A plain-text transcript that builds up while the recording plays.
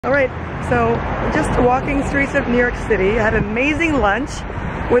All right, so just walking streets of New York City. I had an amazing lunch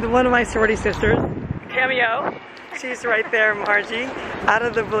with one of my sorority sisters, Cameo. She's right there, Margie, out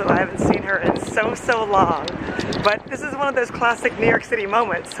of the blue. I haven't seen her in so long. But this is one of those classic New York City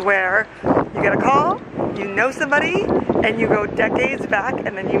moments where you get a call, you know somebody, and you go decades back,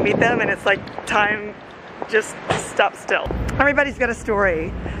 and then you meet them, and it's like time just stops still. Everybody's got a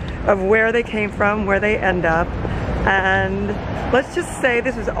story of where they came from, where they end up, and let's just say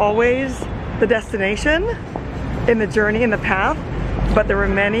this was always the destination in the journey, in the path, but there were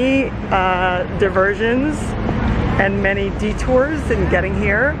many diversions and many detours in getting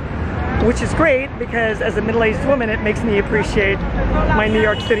here, which is great because as a middle-aged woman it makes me appreciate my New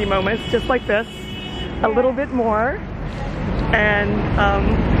York City moments just like this a little bit more. And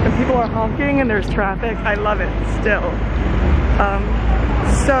when people are honking and there's traffic, I love it still.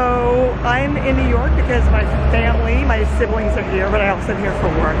 So I'm in New York because my family, my siblings are here, but I also am here for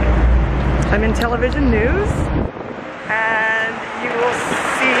work. I'm in television news, and you will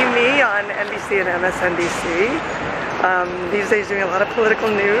see me on NBC and MSNBC. These days doing a lot of political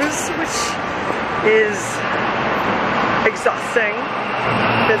news, which is exhausting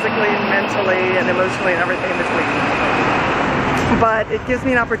physically, mentally, and emotionally, and everything in between. But it gives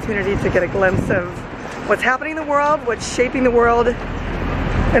me an opportunity to get a glimpse of what's happening in the world, what's shaping the world,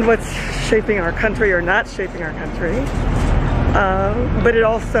 and what's shaping our country or not shaping our country. But it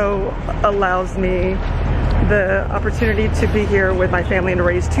also allows me the opportunity to be here with my family and to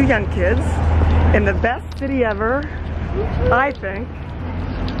raise two young kids in the best city ever, I think.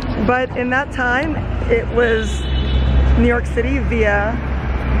 But in that time, it was New York City via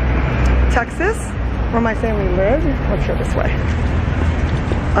Texas, where my family lived. Let's go this way.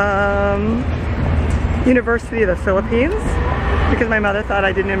 University of the Philippines, because my mother thought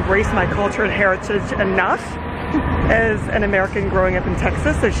I didn't embrace my culture and heritage enough as an American growing up in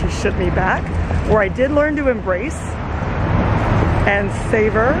Texas, so she shipped me back, where I did learn to embrace and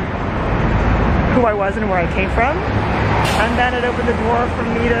savor who I was and where I came from. And then it opened the door for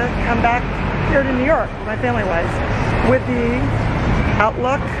me to come back here to New York, where my family was, with the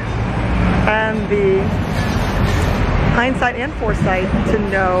outlook and the hindsight and foresight to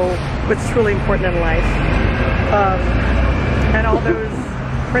know what's truly important in life. And all those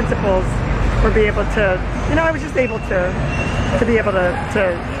principles were be able to, you know, I was just able to be able to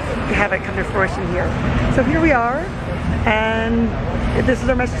have it come to fruition here. So here we are, and this is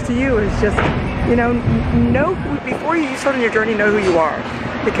our message to you, is just, you know before you start on your journey, know who you are.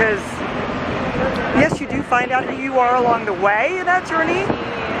 Because yes, you do find out who you are along the way in that journey,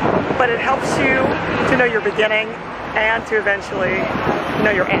 but it helps you to know your beginning and to eventually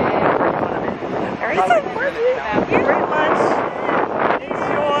know your end. All right, so great lunch.